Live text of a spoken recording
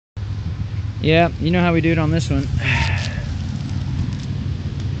Yeah, you know how we do it on this one.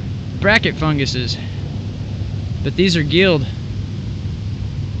 Bracket funguses. But these are gilled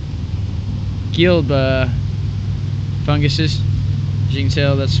funguses. As you can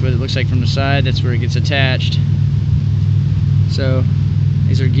tell, that's what it looks like from the side. That's where it gets attached. So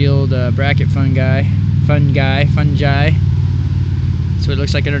these are gilled bracket fungi. That's what it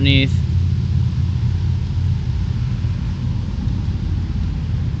looks like underneath.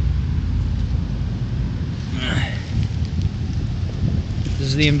 This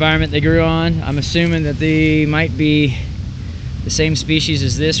is the environment they grew on. I'm assuming that they might be the same species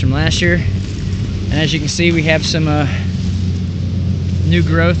as this from last year. And as you can see, we have some new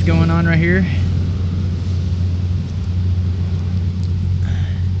growth going on right here.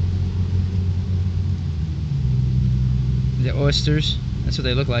 The oysters, that's what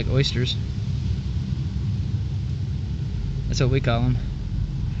they look like, oysters. That's what we call them.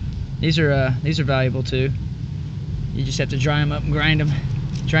 These are valuable too. You just have to dry them up and grind them.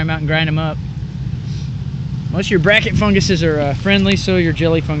 Dry them out and grind them up. Most of your bracket funguses are friendly, so are your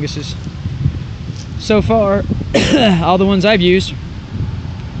jelly funguses. So far, all the ones I've used,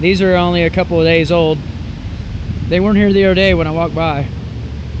 these are only a couple of days old. They weren't here the other day when I walked by.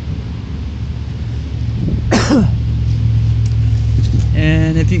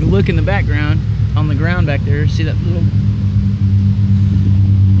 And if you can look in the background, on the ground back there, see that little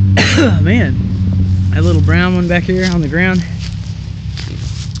man, that little brown one back here on the ground.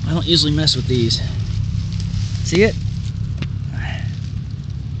 I don't usually mess with these. See it?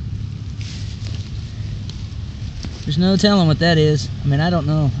 There's no telling what that is. I mean, I don't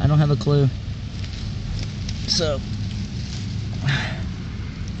know. I don't have a clue. So,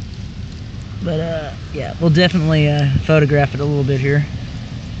 but yeah, we'll definitely photograph it a little bit here.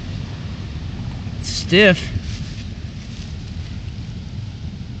 It's stiff.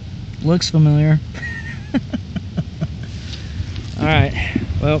 Looks familiar. Alright,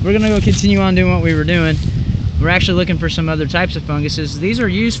 well, we're gonna go continue on doing what we were doing. We're actually looking for some other types of funguses. These are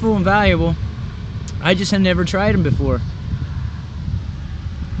useful and valuable. I just have never tried them before.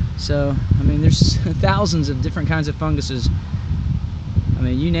 So, I mean, there's thousands of different kinds of funguses. I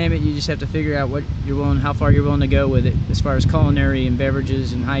mean, you name it, you just have to figure out what you're willing, how far you're willing to go with it, as far as culinary and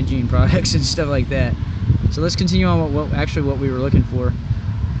beverages and hygiene products and stuff like that. So let's continue on what we were looking for.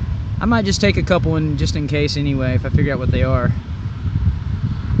 I might just take a couple in just in case anyway, if I figure out what they are,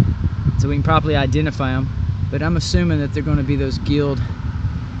 so we can properly identify them. But I'm assuming that they're going to be those gilled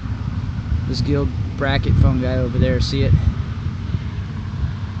bracket fungi over there. See it?